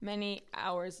Many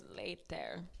hours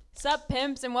later. Sup,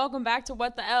 pimps, and welcome back to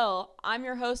What the L. I'm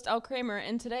your host, Elle Kramer,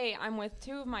 and today I'm with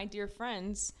two of my dear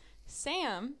friends,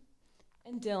 Sam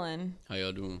and Dylan. How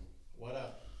y'all doing? What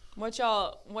up? What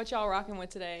y'all rocking with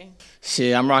today?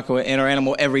 Shit, I'm rocking with Inner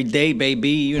Animal every day, baby.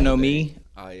 You know me.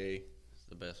 IA is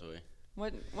the best way.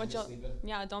 What y'all?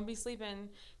 Yeah, don't be sleeping.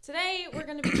 Today we're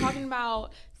going to be talking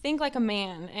about think like a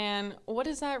man, and what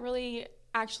does that really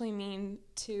actually mean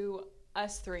to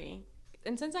us three?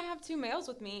 And since I have two males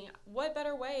with me, what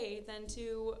better way than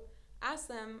to ask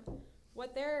them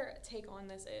what their take on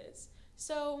this is?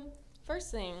 So, first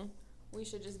thing, we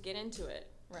should just get into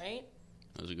it, right?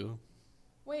 How's it go?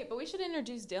 Wait, but we should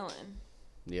introduce Dylan.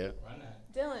 Yeah. Why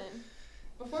not? Dylan,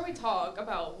 before we talk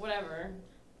about whatever,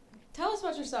 tell us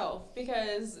about yourself,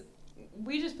 because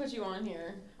we just put you on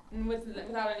here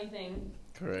without anything.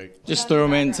 Correct. Just threw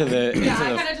him into the. Yeah,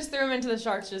 I kind of just threw him into the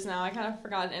sharks just now. I kind of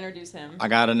forgot to introduce him. I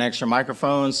got an extra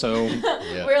microphone, so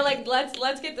Yeah. We're like,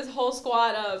 let's get this whole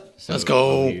squad up. So, Let's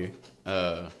go. here.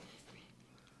 I'm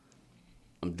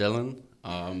Dylan.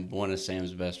 I'm one of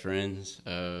Sam's best friends.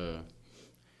 Kind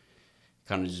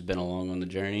of just been along on the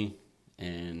journey,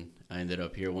 and I ended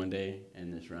up here one day,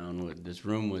 and this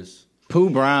room was Pooh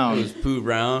Brown. It was poo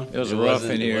brown. It was rough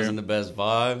in here. It wasn't the best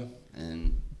vibe,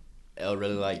 and Elle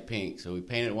really liked pink, so we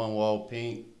painted one wall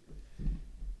pink,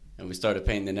 and we started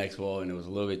painting the next wall, and it was a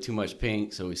little bit too much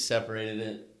pink, so we separated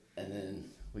it, and then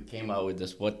we came out with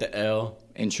this What the L.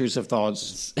 Intrusive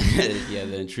thoughts. Yeah,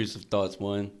 the intrusive thoughts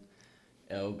one.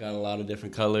 Elle got a lot of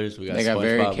different colors. We got They got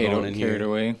very SpongeBob going in carried here.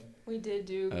 away. We did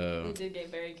get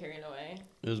very carried away.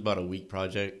 It was about a week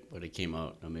project, but it came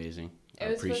out amazing. I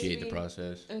appreciate the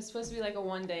process. It was supposed to be like a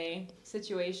one-day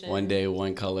situation. One day,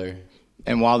 one color.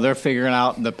 And while they're figuring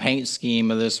out the paint scheme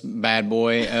of this bad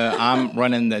boy, I'm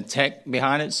running the tech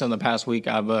behind it. So in the past week,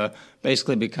 I've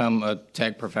basically become a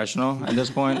tech professional at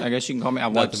this point. I guess you can call me.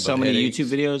 I've watched so many YouTube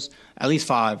videos, at least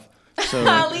 5. So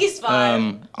At least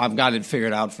 5. I've got it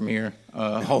figured out from here.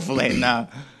 Hopefully now.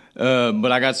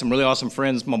 But I got some really awesome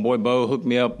friends. My boy Bo hooked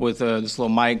me up with this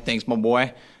little mic. Thanks, my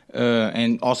boy.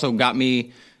 And also got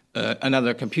me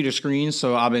another computer screen.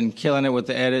 So I've been killing it with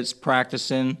the edits,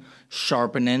 practicing,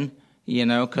 sharpening. You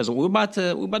know, because we're about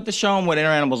to show them what Inner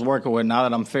Animal's working with now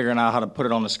that I'm figuring out how to put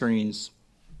it on the screens.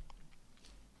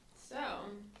 So,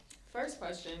 first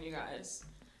question, you guys.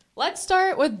 Let's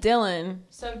start with Dylan.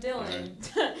 So, Dylan,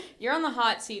 you're on the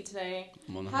hot seat today.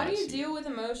 I'm on the How hot do you seat. deal with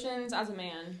emotions as a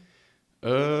man?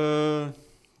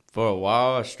 For a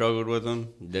while I struggled with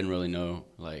them. Didn't really know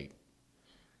like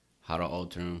how to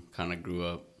alter them. Kind of grew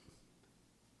up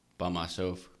by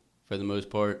myself for the most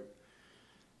part.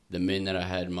 The men that I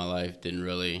had in my life didn't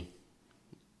really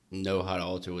know how to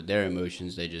alter with their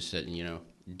emotions. They just said,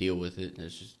 deal with it.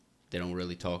 It's just they don't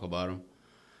really talk about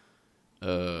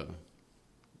them.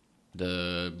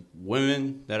 The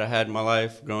women that I had in my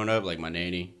life growing up, like my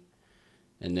nanny,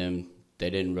 and them, they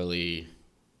didn't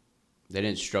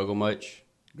struggle much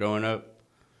growing up,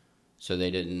 so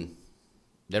they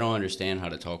don't understand how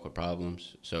to talk with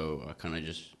problems. So I kind of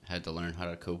just had to learn how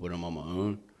to cope with them on my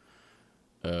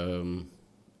own.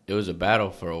 It was a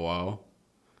battle for a while.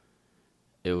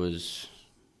 It was,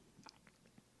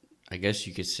 I guess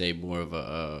you could say, more of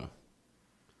a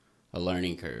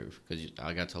learning curve, because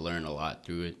I got to learn a lot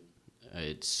through it.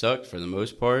 It sucked for the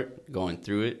most part going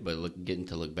through it, but getting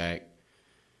to look back,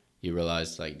 you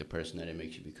realize like the person that it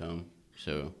makes you become.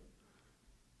 So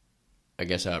I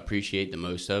guess I appreciate the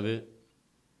most of it.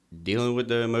 Dealing with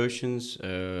the emotions,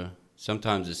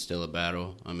 sometimes it's still a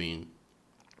battle. I mean,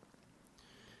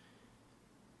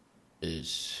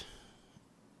 it's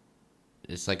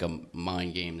like a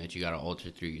mind game that you got to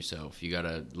alter through yourself. You got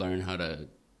to learn how to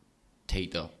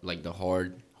take the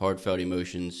heartfelt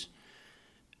emotions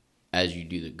as you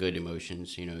do the good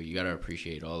emotions. You got to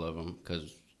appreciate all of them,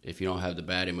 because if you don't have the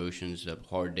bad emotions, the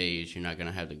hard days, you're not going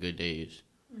to have the good days.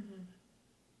 Mm-hmm.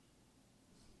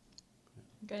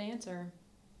 Good answer.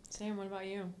 Sam, what about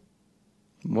you?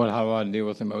 How do I deal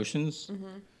with emotions?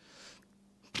 Mm-hmm.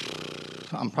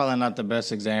 I'm probably not the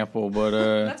best example, but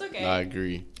That's okay. I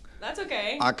agree. That's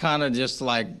okay. I kind of just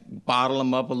like bottle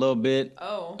them up a little bit.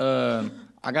 Oh.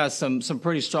 I got some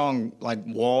pretty strong like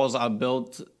walls I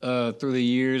built through the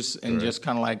years, and Correct. just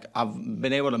kind of like I've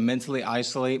been able to mentally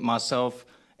isolate myself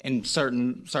in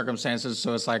certain circumstances.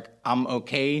 So it's like I'm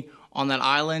okay on that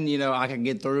island. I can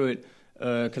get through it,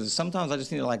 because sometimes I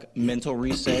just need to like mental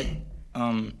reset.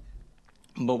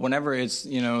 But whenever it's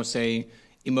say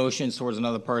emotions towards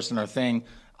another person or thing,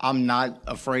 I'm not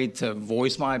afraid to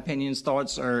voice my opinions,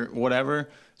 thoughts, or whatever.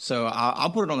 So I'll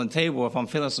put it on the table if I'm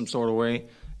feeling some sort of way,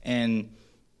 and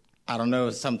I don't know,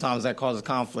 sometimes that causes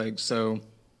conflict. So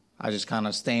I just kind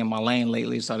of stay in my lane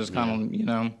lately. So I just kind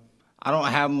of, I don't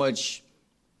have much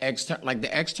like the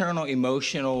external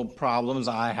emotional problems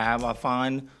I have, I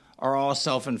find, are all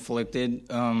self-inflicted,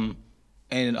 and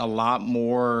a lot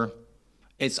more.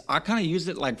 I kind of use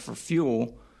it like for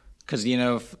fuel, because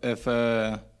if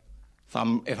I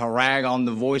rag on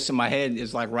the voice in my head,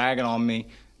 it's like ragging on me,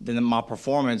 then my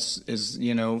performance is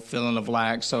filling the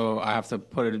lack. So I have to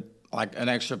put it like an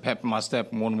extra pep in my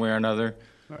step in one way or another.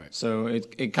 Right. So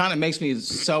it kind of makes me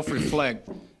self-reflect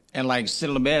and like sit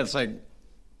in the bed. It's like,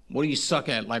 what do you suck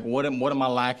at? Like, what am I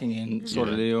lacking in, sort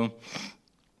of deal.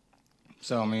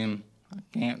 So I mean,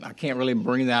 I can't really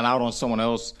bring that out on someone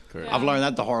else. Correct. I've learned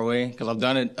that the hard way, because I've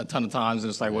done it a ton of times, and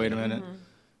it's like, wait a minute,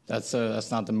 that's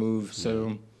not the move.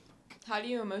 So how do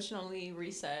you emotionally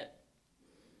reset?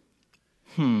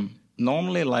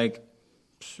 Normally, like,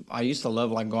 I used to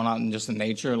love like going out in just the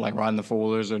nature, like riding the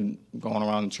four-wheelers or going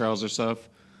around the trails or stuff.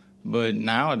 But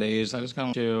nowadays, I just kind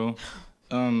of chill.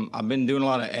 I've been doing a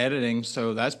lot of editing,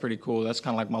 so that's pretty cool. That's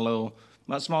kind of like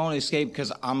that's my only escape,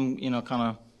 because I'm,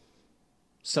 kind of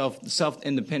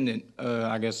self-independent,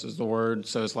 I guess is the word.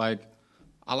 So it's like,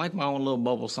 I like my own little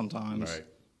bubble sometimes. Right.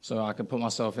 So I could put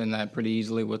myself in that pretty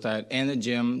easily with that. And the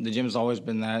gym's always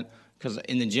been that, because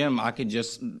in the gym, I could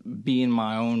just be in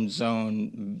my own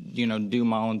zone, do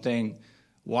my own thing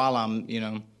while I'm,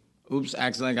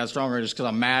 accidentally got stronger just because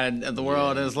I'm mad at the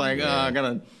world. And it's like, I got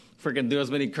to freaking do as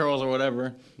many curls or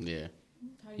whatever. Yeah.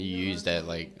 You use that,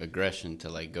 like, aggression to,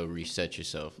 like, go reset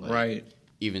yourself. Like, right.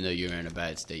 Even though you're in a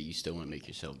bad state, you still want to make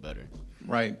yourself better.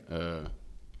 Right. Kind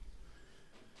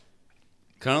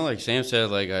of like Sam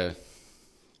said, like,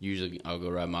 I'll go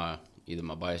ride either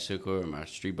my bicycle or my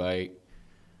street bike.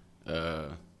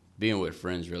 Being with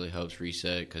friends really helps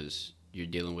reset, because you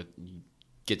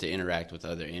get to interact with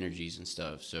other energies and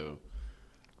stuff. So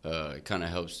it kind of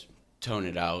helps tone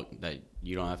it out, that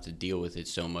you don't have to deal with it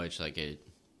so much. Like, it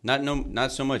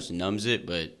not so much numbs it,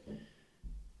 but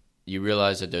you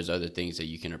realize that there's other things that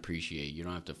you can appreciate. You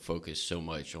don't have to focus so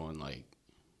much on like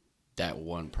that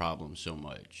one problem so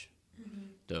much,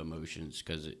 the emotions,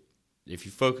 because if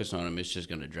you focus on them, it's just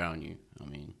going to drown you. I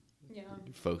mean, you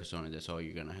focus on it, that's all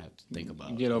you're going to have to think about.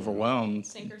 You get overwhelmed.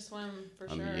 Sink or swim, for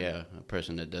sure. I mean, yeah, a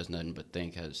person that does nothing but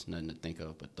think has nothing to think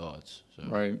of but thoughts. So.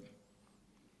 Right.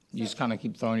 You just kind of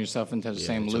keep throwing yourself into the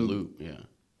same loop. A loop. Yeah.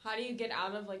 How do you get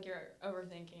out of like your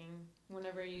overthinking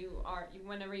whenever you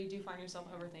do find yourself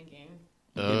overthinking?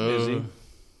 Get busy,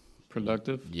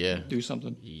 productive. Yeah. Do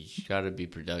something. You got to be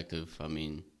productive. I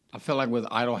mean, I feel like with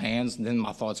idle hands, then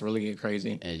my thoughts really get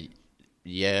crazy. And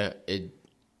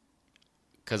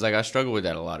because like I struggle with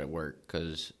that a lot at work,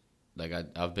 because like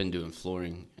I've been doing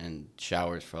flooring and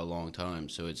showers for a long time,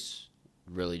 so it's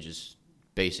really just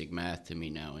basic math to me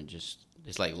now, and just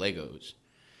it's like Legos.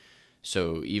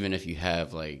 So even if you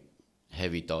have like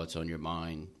heavy thoughts on your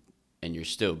mind and you're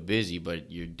still busy,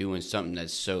 but you're doing something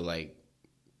that's so like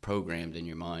programmed in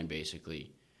your mind,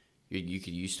 basically,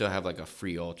 you still have like a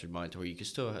free altered mind to where you can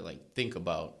still like think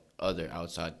about other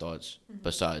outside thoughts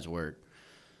besides work.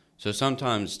 So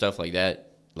sometimes stuff like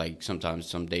that, like sometimes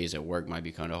some days at work might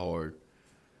be kind of hard,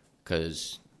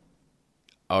 because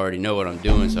I already know what I'm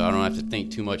doing, so I don't have to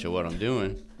think too much of what I'm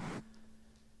doing.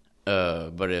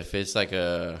 But if it's like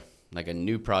a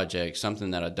new project,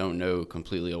 something that I don't know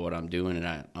completely of what I'm doing,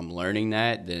 and I'm learning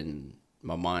that, then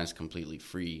my mind's completely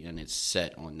free and it's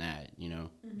set on that,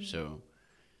 So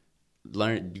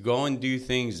go and do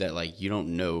things that like you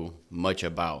don't know much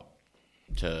about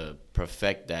to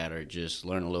perfect that, or just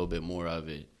learn a little bit more of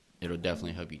it. It'll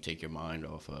definitely help you take your mind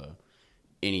off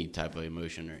any type of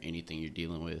emotion or anything you're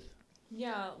dealing with.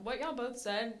 Yeah, what y'all both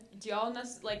said, do y'all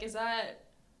like, is that,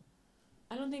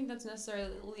 I don't think that's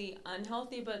necessarily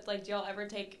unhealthy, but like, do y'all ever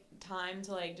take time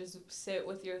to like just sit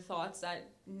with your thoughts that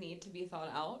need to be thought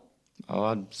out? Oh,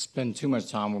 I spend too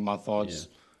much time with my thoughts,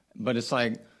 but it's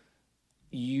like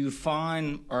you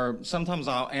find, or sometimes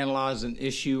I'll analyze an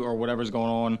issue or whatever's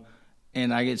going on,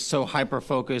 and I get so hyper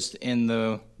focused in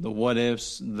the what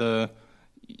ifs, the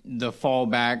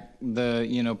fallback,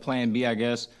 the plan B, I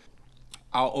guess.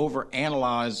 I'll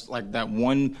overanalyze like that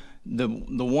one. The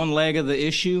one leg of the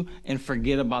issue and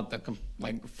forget about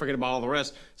all the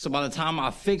rest. So by the time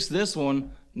I fix this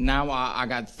one, now I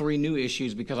got 3 new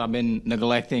issues because I've been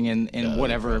neglecting and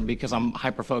whatever, because I'm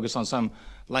hyper focused on some.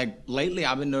 Like lately,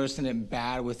 I've been noticing it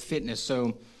bad with fitness.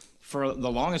 So for the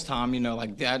longest time,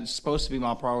 like that's supposed to be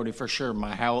my priority for sure.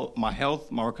 My health,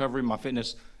 my recovery, my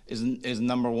fitness is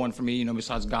number one for me.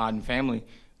 Besides God and family.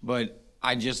 But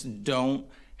I just don't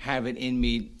have it in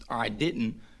me, or I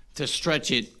didn't, to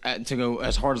stretch it to go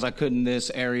as hard as I could in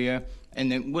this area.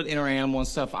 And then with inner animal and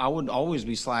stuff, I would always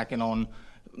be slacking on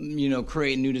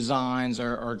create new designs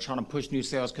or trying to push new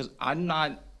sales, because I'm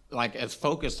not like as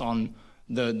focused on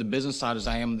the business side as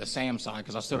I am the Sam side,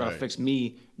 because I still got to fix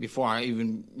me before I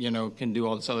even, can do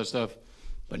all this other stuff.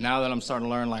 But now that I'm starting to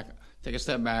learn, like, take a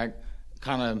step back,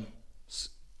 kind of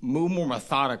move more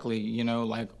methodically,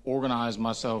 like organize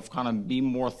myself, kind of be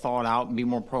more thought out, be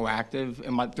more proactive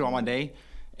throughout my day.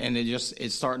 And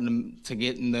it's starting to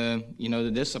get in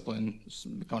the discipline. It's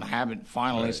becoming a habit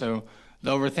finally. Right. So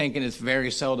the overthinking is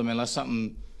very seldom unless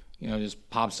something, just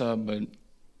pops up, but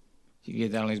you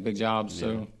get that on these big jobs.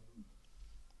 Yeah.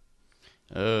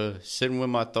 So sitting with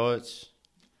my thoughts.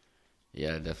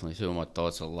 Yeah, definitely sit with my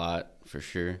thoughts a lot, for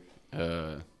sure.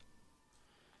 To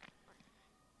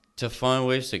find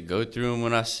ways to go through them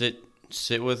when I sit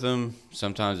with them,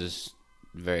 sometimes it's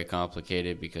very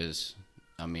complicated because,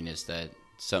 it's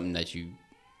something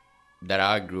that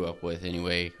I grew up with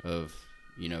anyway, of,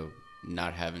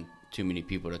 not having too many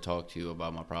people to talk to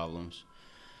about my problems.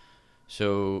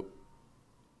 So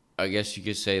I guess you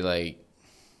could say, like,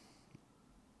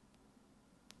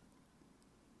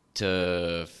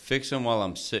 to fix them while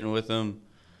I'm sitting with them,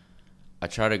 I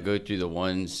try to go through the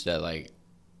ones that, like,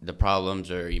 the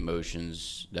problems or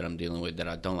emotions that I'm dealing with that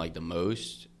I don't like the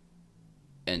most,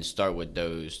 and start with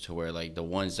those, to where, like, the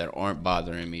ones that aren't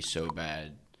bothering me so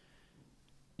bad,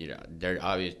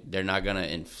 they're not gonna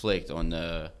inflict on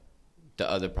the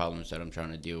other problems that I'm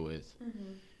trying to deal with.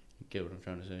 Mm-hmm. Get what I'm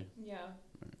trying to say? Yeah,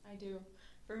 I do.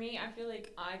 For me, I feel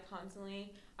like I want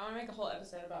to make a whole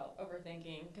episode about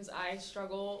overthinking, because I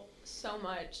struggle so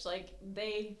much. Like,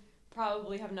 they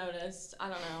probably have noticed. I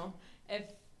don't know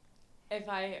if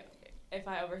I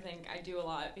overthink, I do a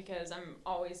lot, because I'm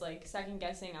always, like, second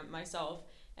guessing myself.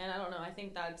 And I don't know, I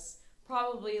think that's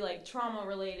probably, like, trauma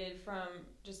related from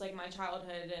just, like, my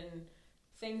childhood and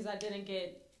things that didn't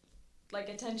get, like,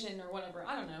 attention or whatever.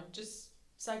 I don't know, just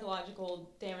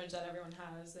psychological damage that everyone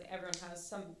has. Everyone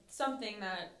has something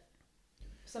that,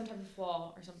 some type of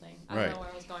flaw or something. I don't know where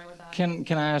I was going with that. Can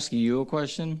I ask you a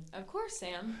question? Of course,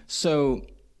 Sam. So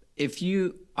if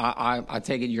I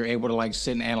take it you're able to, like,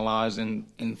 sit and analyze and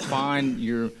find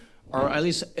or at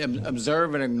least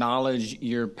observe and acknowledge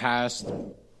your past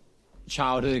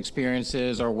childhood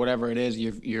experiences, or whatever it is,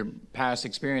 your past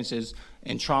experiences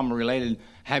and trauma related.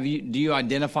 Do you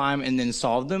identify them and then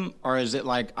solve them, or is it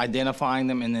like identifying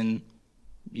them and then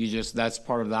that's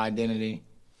part of the identity?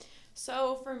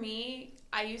 So for me,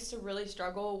 I used to really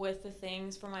struggle with the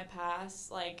things from my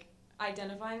past, like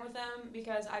identifying with them,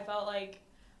 because I felt like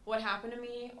what happened to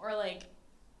me, or like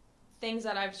things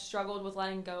that I've struggled with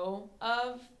letting go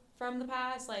of from the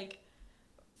past, like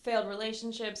failed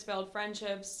relationships, failed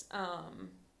friendships,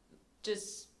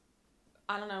 just,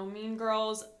 I don't know, mean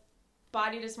girls,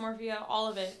 body dysmorphia, all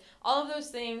of it. All of those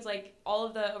things, like all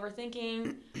of the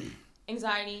overthinking,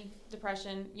 anxiety,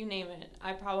 depression, you name it,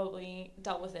 I probably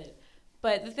dealt with it.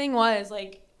 But the thing was,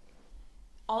 like,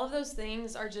 all of those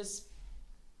things are just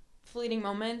fleeting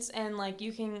moments, and, like,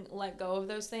 you can let go of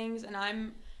those things. And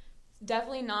I'm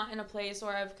definitely not in a place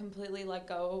where I've completely let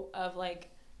go of, like,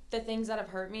 the things that have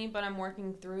hurt me, but I'm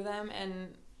working through them,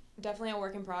 and definitely a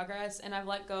work in progress. And I've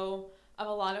let go of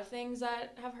a lot of things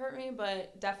that have hurt me,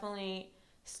 but definitely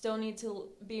still need to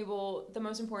be able, the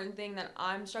most important thing that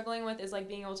I'm struggling with is, like,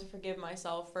 being able to forgive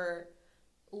myself for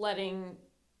letting,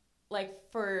 like,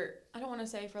 I don't want to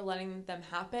say for letting them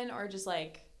happen, or just,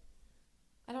 like,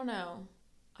 I don't know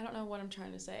what I'm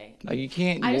trying to say. Like, you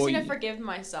can't. I just need to forgive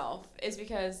myself is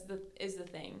the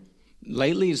thing.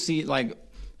 Lately, see, like,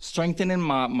 strengthening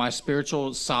my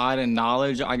spiritual side and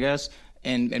knowledge, I guess,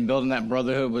 and building that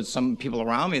brotherhood with some people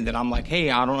around me that I'm like, hey,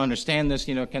 I don't understand this,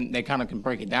 they kind of can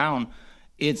break it down.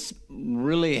 It's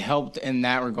really helped in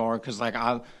that regard, because, like,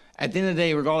 at the end of the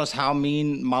day, regardless how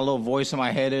mean my little voice in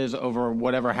my head is over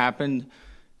whatever happened,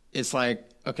 it's like,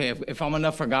 okay, if I'm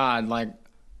enough for God, like,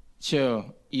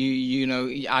 chill.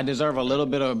 I deserve a little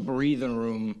bit of breathing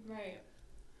room. Right.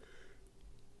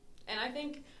 And I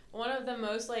think one of the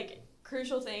most, like,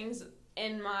 crucial things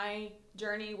in my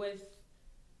journey with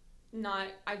not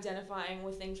identifying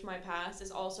with things from my past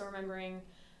is also remembering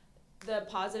the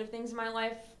positive things in my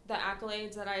life. The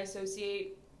accolades that I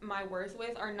associate my worth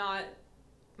with are not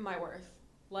my worth.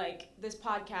 Like, this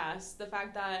podcast, the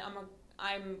fact that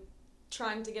I'm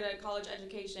trying to get a college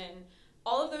education,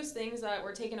 all of those things that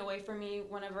were taken away from me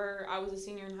whenever I was a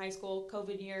senior in high school,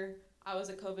 COVID year, I was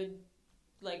a COVID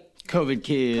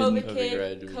kid,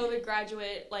 COVID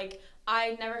graduate. Like,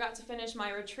 I never got to finish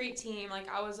my retreat team. Like,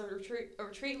 I was a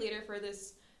retreat leader for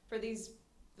these,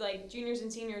 like, juniors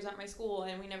and seniors at my school,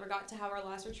 and we never got to have our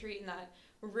last retreat, and that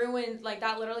ruined, like,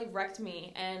 that literally wrecked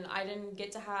me, and I didn't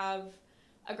get to have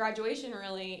a graduation,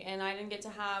 really, and I didn't get to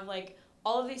have, like,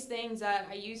 all of these things that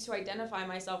I used to identify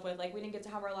myself with, like we didn't get to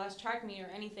have our last track meet or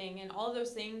anything, and all of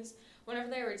those things, whenever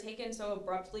they were taken so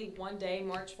abruptly one day,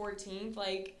 March 14th,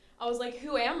 like I was like,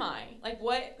 who am I? Like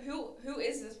who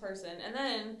is this person? And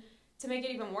then to make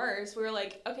it even worse, we were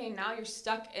like, okay, now you're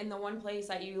stuck in the one place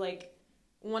that you like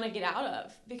want to get out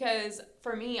of. Because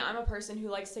for me, I'm a person who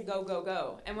likes to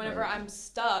go. And whenever I'm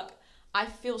stuck, I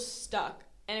feel stuck.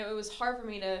 And it was hard for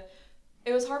me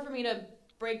to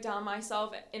break down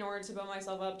myself in order to build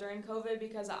myself up during COVID,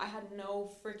 because I had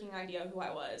no freaking idea who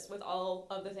I was with all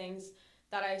of the things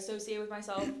that I associate with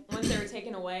myself. Once they were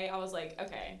taken away, I was like,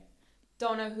 okay,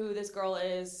 don't know who this girl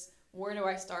is. Where do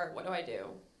I start? What do I do?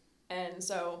 And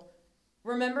so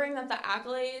remembering that the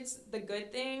accolades, the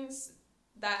good things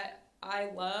that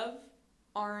I love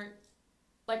aren't,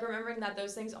 like remembering that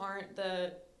those things aren't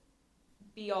the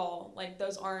be all, like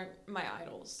those aren't my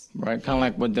idols. Right, kind of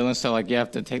like what Dylan said, like you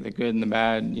have to take the good and the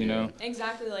bad, you know?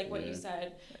 Exactly like what you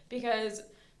said, because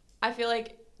I feel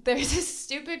like there's this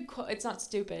stupid quote, it's not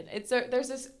stupid, there's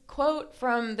this quote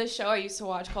from this show I used to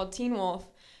watch called Teen Wolf,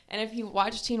 and if you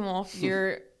watch Teen Wolf,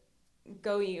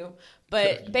 go you.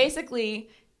 But basically,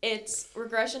 it's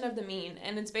regression of the mean,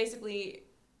 and it's basically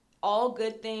all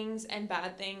good things and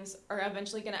bad things are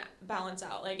eventually going to balance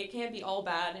out. Like, it can't be all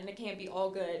bad and it can't be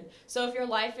all good. So if your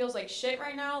life feels like shit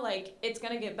right now, like, it's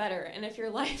going to get better. And if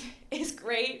your life is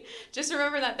great, just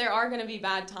remember that there are going to be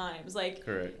bad times. Like,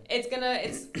 correct.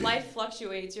 Life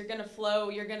fluctuates. You're going to flow.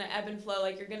 You're going to ebb and flow.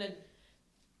 Like,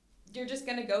 you're just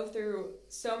going to go through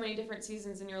so many different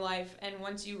seasons in your life. And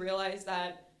once you realize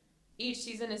that each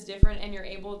season is different and you're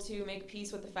able to make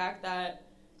peace with the fact that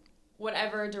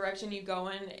whatever direction you go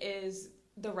in is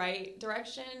the right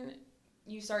direction,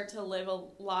 you start to live a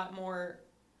lot more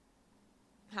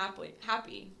happy,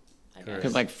 I guess.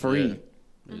 Cause like free.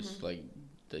 Yeah. It's like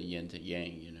the yin to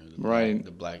yang, you know, the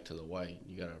black to the white.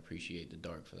 You gotta appreciate the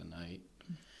dark for the night,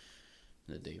 and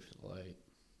the day for the light.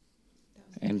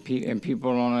 And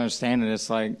people don't understand it. It's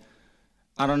like,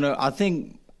 I don't know. I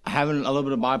think having a little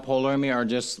bit of bipolar in me, or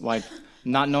just like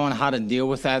not knowing how to deal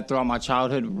with that throughout my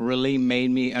childhood, really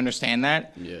made me understand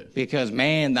that. Yeah. Because,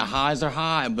 man, the highs are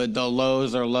high, but the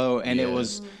lows are low. And it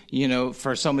was, you know,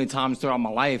 for so many times throughout my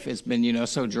life, it's been, you know,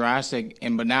 so drastic.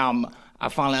 But now I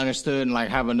finally understood and, like,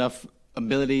 have enough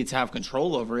ability to have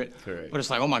control over it. Correct. But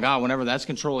it's like, oh, my God, whenever that's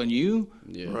controlling you,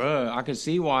 bruh, I can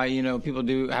see why, you know, people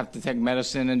do have to take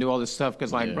medicine and do all this stuff.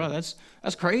 Because, like, bruh,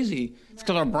 that's crazy. It's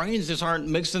because our brains just aren't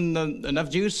mixing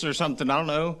enough juice or something. I don't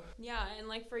know. Yeah, and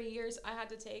like for years I had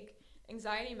to take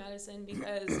anxiety medicine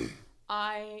because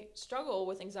I struggle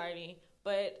with anxiety.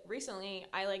 But recently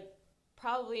I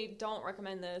probably don't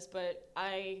recommend this, but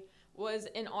I was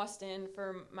in Austin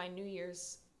for my New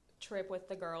Year's trip with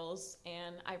the girls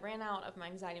and I ran out of my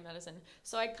anxiety medicine.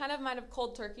 So I kind of might have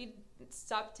cold turkey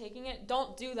stopped taking it.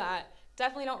 Don't do that.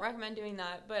 Definitely don't recommend doing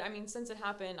that. But I mean, since it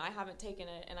happened, I haven't taken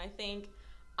it, and I think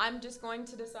I'm just going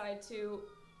to decide to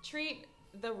treat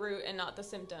the root and not the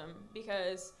symptom,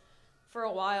 because for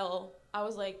a while I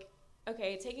was like,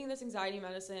 okay, taking this anxiety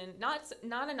medicine, not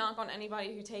a knock on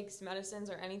anybody who takes medicines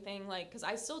or anything, like, because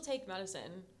I still take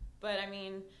medicine, but I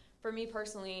mean, for me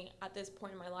personally, at this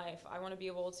point in my life, I want to be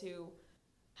able to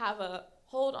have a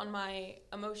hold on my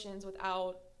emotions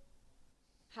without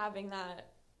having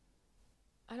that,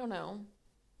 I don't know,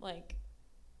 like,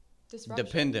 disruption.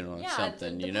 Dependent on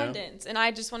something, you know? And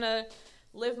I just want to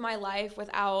live my life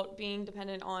without being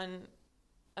dependent on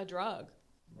a drug.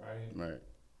 Right.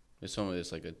 It's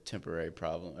almost like a temporary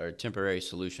problem or a temporary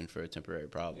solution for a temporary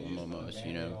problem, almost,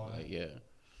 you know? Like, yeah.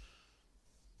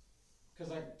 Because,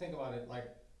 like, think about it,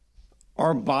 like,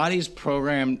 our bodies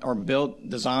programmed or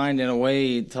designed in a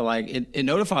way to, like, it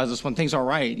notifies us when things are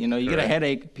right. You know, you get a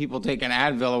headache, people take an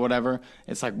Advil or whatever.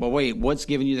 It's like, well, wait, what's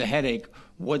giving you the headache?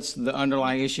 What's the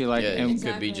underlying issue? Like, it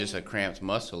could be just a cramped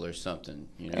muscle or something.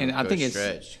 You know, and I think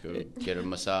stretch, go get a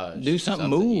massage, do something,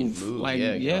 move. Like,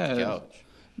 get off the couch.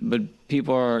 But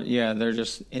people are, they're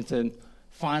just into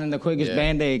finding the quickest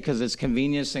Band-Aid because it's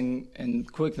convenience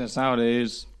and quickness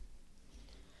nowadays.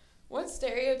 What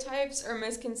stereotypes or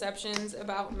misconceptions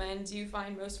about men do you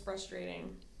find most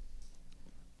frustrating?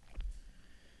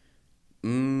 I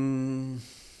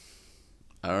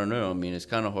don't know. I mean, it's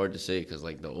kind of hard to say because,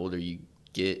 like, the older you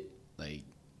get, like,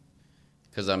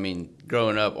 because, I mean,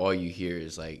 growing up, all you hear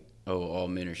is, like, oh, all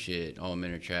men are shit, all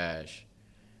men are trash.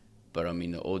 But, I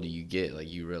mean, the older you get, like,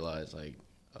 you realize, like,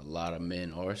 a lot of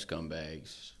men are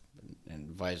scumbags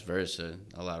and vice versa.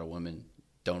 A lot of women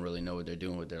don't really know what they're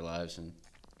doing with their lives, and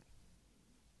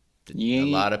a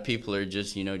lot of people are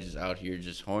just, you know, just out here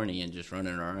just horny and just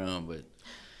running around, but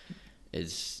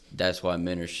that's why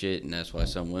men are shit, and that's why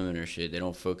some women are shit. They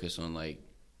don't focus on, like,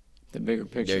 The bigger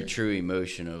picture. Their true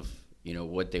emotion of,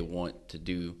 what they want to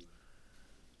do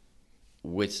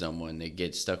with someone. They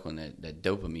get stuck on that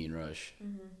dopamine rush.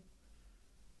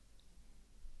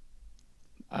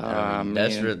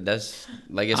 That's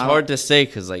like, it's hard to say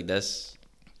because like that's.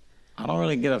 I don't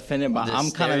really get offended, but I'm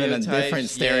kind of in a different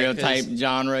stereotype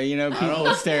genre.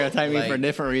 People stereotype me for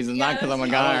different reasons, not because I'm a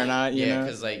guy or not. You know,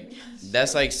 because like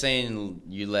that's like saying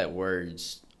you let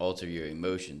words alter your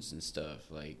emotions and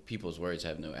stuff. Like people's words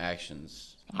have no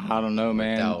actions. I don't know,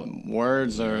 man.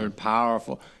 Words are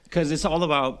powerful because it's all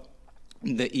about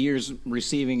the ears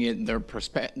receiving it, their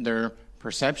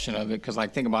perception of it. Because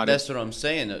like, think about That's what I'm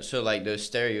saying. So like those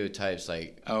stereotypes,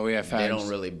 like they don't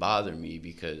really bother me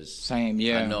because I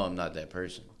know I'm not that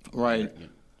person. Right.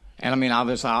 And I mean,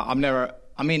 obviously, I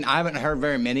haven't heard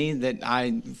very many that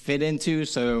I fit into,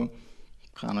 so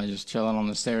kind of just chilling on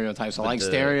the stereotypes. I like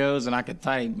stereos and I could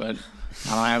type, but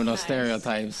I don't have no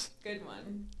stereotypes. Good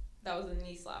one. That was a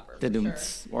knee slapper.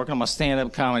 Sure. Working on my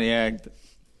stand-up comedy act.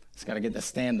 Just got to get the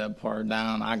stand-up part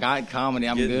down. I got comedy.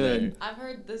 I'm good. There. I've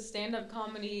heard the stand-up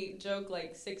comedy joke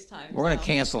like 6 times. We're going to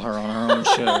cancel her on her own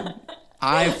show.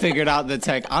 I figured out the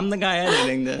tech. I'm the guy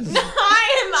editing this.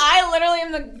 I literally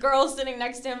am the girl sitting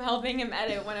next to him helping him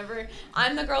edit whenever.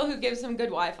 I'm the girl who gives him good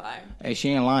Wi-Fi. Hey, she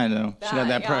ain't lying, though. She got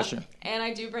that pressure. And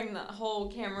I do bring the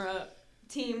whole camera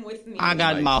team with me. I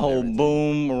got my whole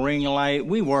boom, ring light.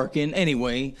 We working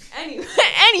anyway.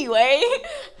 Anyway,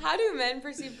 how do men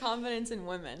perceive confidence in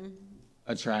women?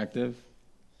 Attractive.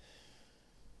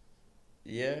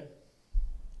 Yeah.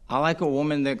 I like a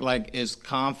woman that like is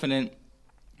confident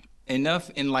enough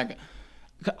in like.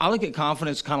 I look at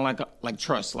confidence kind of like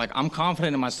trust. Like I'm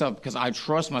confident in myself because I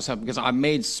trust myself because I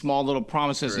made small little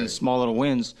promises and small little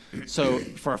wins. So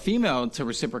for a female to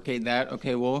reciprocate that,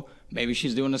 okay, well maybe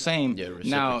she's doing the same. Yeah,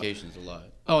 reciprocation's a lot.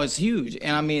 Oh, it's huge.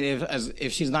 And I mean,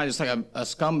 if she's not just like a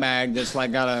scumbag that's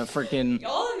like got a freaking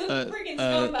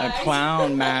a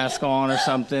clown mask on or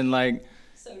something, like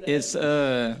it's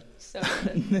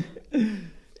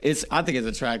it's. I think it's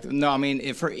attractive. No, I mean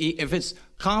if it's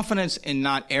confidence and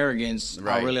not arrogance,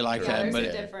 I really like that. But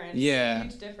there's a difference. Yeah,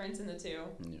 huge difference in the two.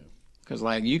 Yeah. Because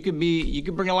like you could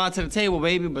bring a lot to the table,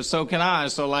 baby, but so can I.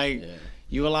 So like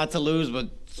you a lot to lose, but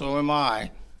so am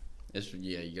I.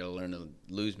 You gotta learn to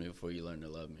lose me before you learn to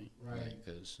love me. Right.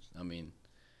 Because I mean,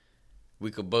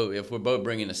 we could both, if we're both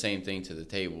bringing the same thing to the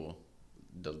table,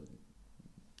 the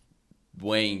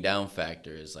weighing down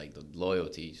factor is like the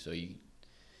loyalty. So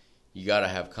you gotta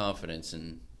have confidence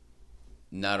in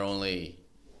not only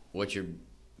what you're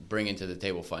bringing to the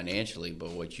table financially, but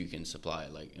what you can supply,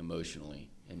 like emotionally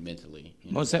and mentally.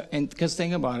 And because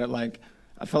think about it, like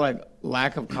I feel like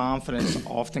lack of confidence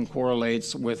often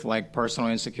correlates with like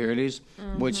personal insecurities,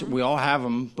 which we all have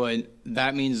them, but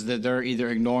that means that they're either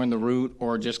ignoring the root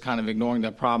or just kind of ignoring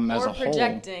the problem as a whole. Or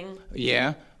projecting.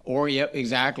 Yeah. Or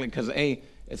exactly. Because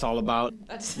it's all about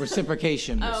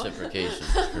reciprocation. Reciprocation.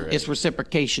 Correct. It's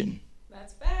reciprocation.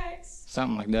 That's facts.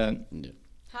 Something like that. Yeah.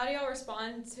 How do y'all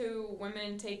respond to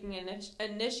women taking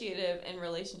initiative in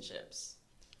relationships?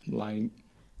 Like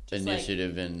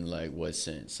initiative in like what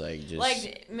sense? Like just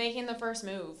like making the first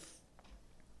move.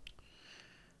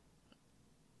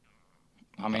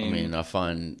 I mean, I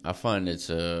find it's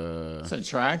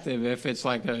attractive if it's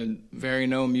like a very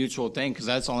no mutual thing, because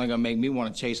that's only gonna make me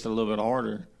want to chase it a little bit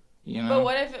harder. You know.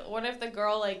 But what if the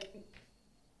girl like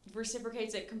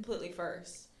reciprocates it completely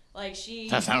first? Like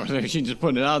That's not really, she just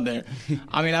putting it out there.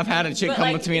 I mean, I've had a chick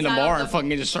come up to me in the bar and fucking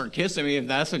just start kissing me, if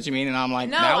that's what you mean, and I'm like,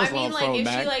 no, that was I mean, a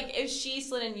little like if she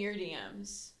slid in your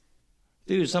DMs.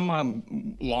 Dude, some of my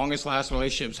longest lasting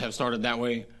relationships have started that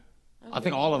way. Okay. I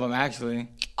think all of them actually.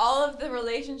 All of the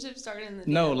relationships started in the DMs?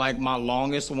 No, like my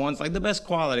longest ones, like the best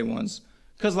quality ones,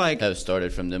 because like have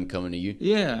started from them coming to you.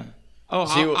 Yeah. Oh,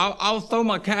 I'll throw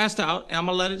my cast out and I'm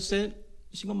gonna let it sit.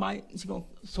 She gonna bite. She gonna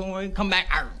swim away, come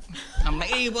back. I'm like,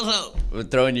 hey, what's up?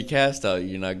 But throwing your cast out,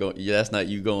 you're not going. That's not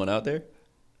you going out there.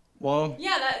 Well,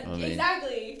 yeah,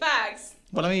 exactly facts.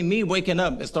 But I mean, me waking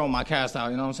up is throwing my cast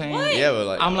out. You know what I'm saying? What? Yeah, but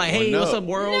like I'm like, hey, what's up,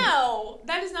 world? No,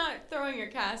 that is not throwing your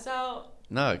cast out.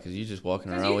 No, because you're just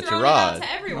walking around with your rod. It out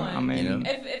to everyone. I mean,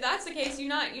 if that's the case, you're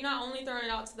not only throwing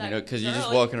it out to that. Because you're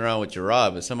just walking around with your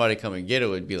rod, but somebody come and get it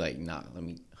would be like, nah, let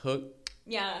me hook.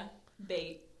 Yeah,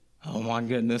 bait. Oh my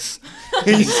goodness.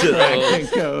 Cracking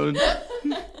code.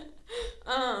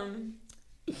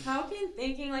 How can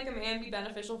thinking like a man be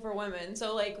beneficial for women?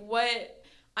 So like what,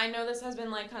 I know this has been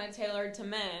like kind of tailored to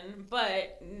men,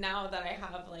 but now that I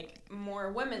have like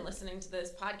more women listening to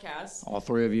this podcast. All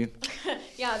three of you.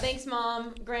 Yeah, thanks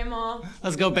mom, grandma.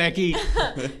 Let's go, Becky.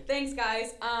 Thanks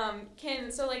guys. How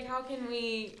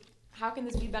can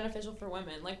this be beneficial for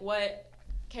women? Like what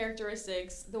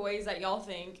characteristics, the ways that y'all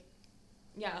think.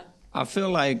 Yeah. I feel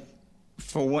like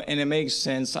and it makes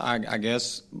sense, I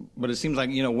guess, but it seems like,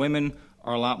 women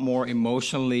are a lot more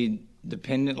emotionally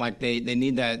dependent. Like they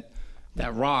need that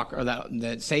rock or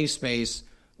that safe space.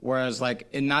 Whereas, like,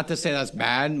 and not to say that's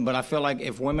bad, but I feel like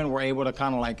if women were able to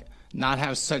kind of like not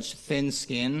have such thin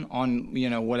skin on,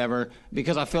 whatever,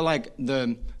 because I feel like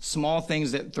the small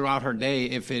things that throughout her day,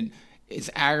 if it's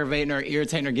aggravating or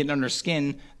irritating or getting under her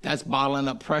skin, that's bottling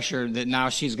up pressure that now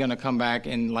she's going to come back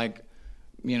and like,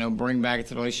 bring back to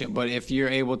the relationship. But if you're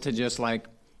able to just like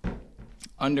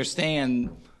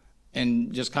understand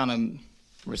and just kind of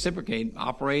reciprocate,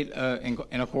 operate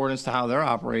in accordance to how they're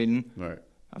operating, right.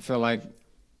 I feel like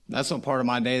that's a part of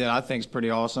my day that I think is pretty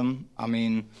awesome. I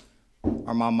mean,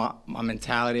 or my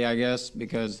mentality, I guess,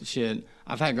 because shit,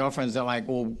 I've had girlfriends that like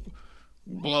will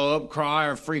blow up, cry,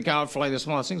 or freak out for like the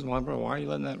smallest things. I'm like, bro, why are you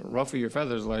letting that ruffle your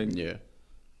feathers? Like, Yeah.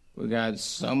 we got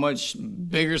so much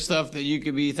bigger stuff that you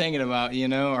could be thinking about,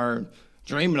 or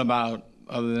dreaming about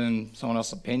other than someone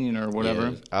else's opinion or whatever.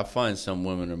 Yeah, I find some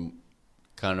women are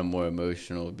kind of more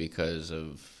emotional because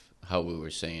of how we were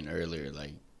saying earlier.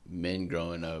 Like, men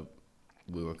growing up,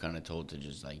 we were kind of told to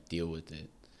just, like, deal with it.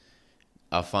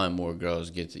 I find more girls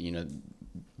get to,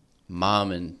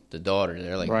 mom and the daughter,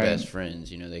 they're, like, right. best friends.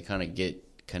 They kind of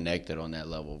get connected on that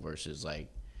level versus, like,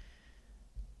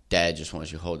 dad just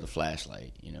wants you to hold the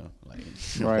flashlight, like,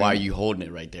 right. Why are you holding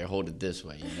it right there? Hold it this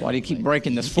way. Why do you keep like,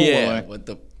 breaking this fool? Yeah, what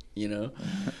the,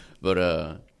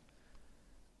 But,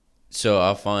 so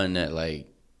I find that, like,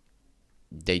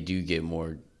 they do get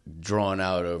more drawn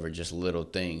out over just little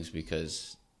things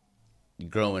because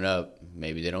growing up,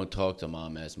 maybe they don't talk to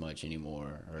mom as much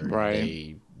anymore, or right.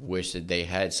 they wish that they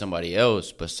had somebody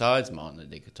else besides mom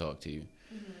that they could talk to.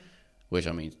 Mm-hmm. Which,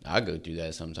 I mean, I go through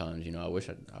that sometimes. I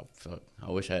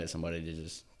wish I had somebody to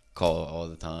just call all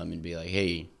the time and be like,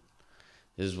 hey,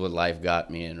 this is what life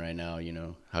got me in right now.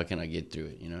 How can I get through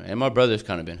it? And my brother's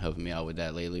kind of been helping me out with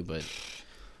that lately, but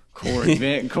Corey,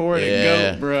 the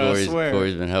goat, bro. I swear.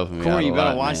 Corey's been helping me out a lot. Corey, you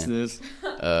better watch this.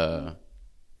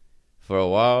 For a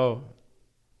while,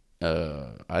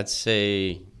 I'd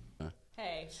say,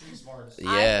 Street smarts.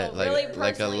 yeah, I feel really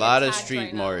like a personally lot of attacked street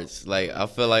right now. smarts. Like, I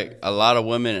feel like a lot of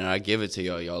women, and I give it to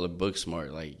y'all. Y'all are book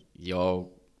smart. Like,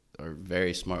 y'all are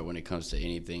very smart when it comes to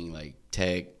anything like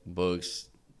tech, books,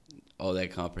 all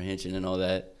that comprehension and all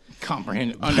that.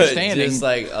 Understanding. But just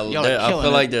like I feel it.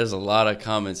 like there's a lot of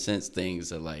common sense things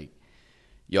that like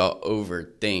y'all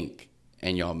overthink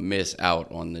and y'all miss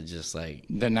out on the just like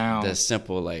the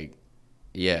simple like,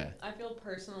 yeah. I feel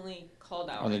personally called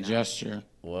out. Or the right gesture.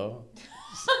 Well,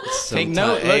 take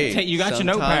note. Look, you got your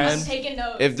notepad. I'm taking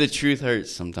notes. If the truth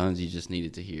hurts, sometimes you just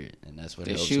needed to hear it, and that's what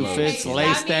The helps shoe most. fits,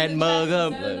 lace that mug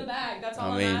up. In the back. That's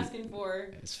all I mean, I'm asking for.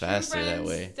 It's faster True that friends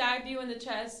way. Stab you in the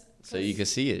chest. So you can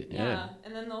see it, yeah.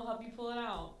 And then they'll help you pull it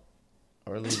out.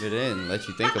 Or leave it in, let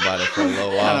you think about it for a little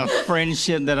Kind while. of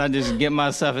friendship that I just get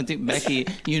myself into. Becky,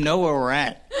 you know where we're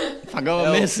at. If I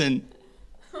go missing.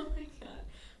 Oh my god.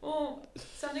 Well,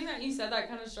 something that you said that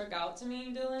kind of struck out to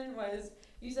me, Dylan, was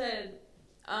you said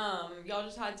y'all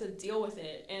just had to deal with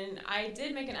it. And I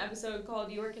did make an episode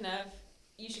called You Work in F.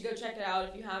 You should go check it out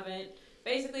if you haven't.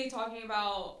 Basically talking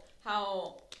about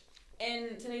how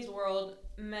in today's world,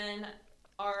 men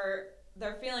are,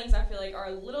 their feelings, I feel like, are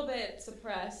a little bit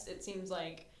suppressed, it seems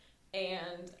like.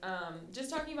 And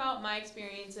just talking about my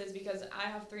experiences, because I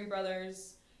have 3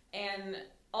 brothers, and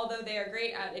although they are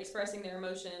great at expressing their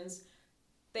emotions,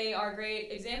 they are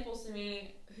great examples to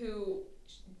me who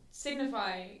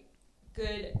signify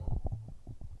good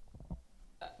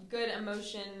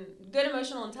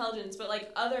emotional intelligence. But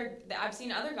like I've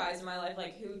seen other guys in my life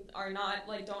like who are not,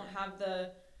 like, don't have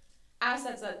the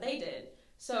assets that they did.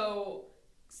 So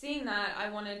seeing that, I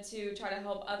wanted to try to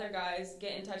help other guys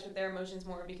get in touch with their emotions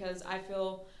more, because I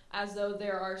feel as though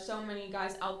there are so many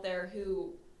guys out there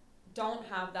who don't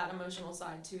have that emotional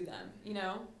side to them,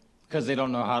 Because they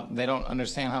don't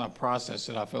understand how to process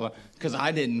it, I feel like. Because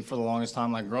I didn't for the longest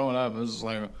time. Like, growing up, it was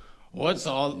like, what's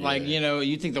all, like,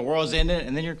 you think the world's in it,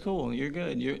 and then you're cool, you're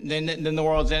good. Then the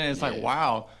world's in it, and it's like,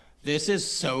 wow, this is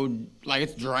so, like,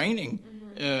 it's draining.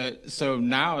 Mm-hmm. So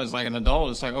now as, like, an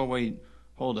adult, it's like, oh, wait,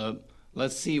 hold up.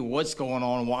 Let's see what's going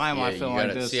on. Why am I feeling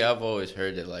like this? See, I've always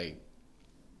heard that, like,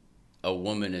 a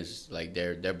woman is, like,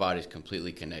 their body's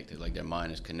completely connected. Like, their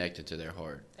mind is connected to their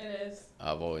heart. It is.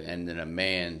 And then a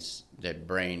man's, their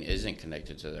brain isn't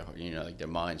connected to their heart. Like, their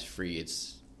mind's free.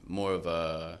 It's more of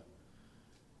a,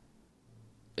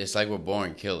 it's like we're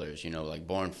born killers, like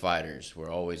born fighters.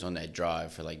 We're always on that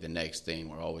drive for, like, the next thing.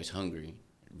 We're always hungry.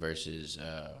 Versus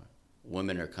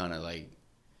women are kind of, like,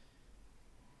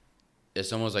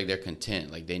 it's almost like they're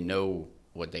content. Like they know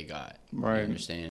what they got. Right. You understand?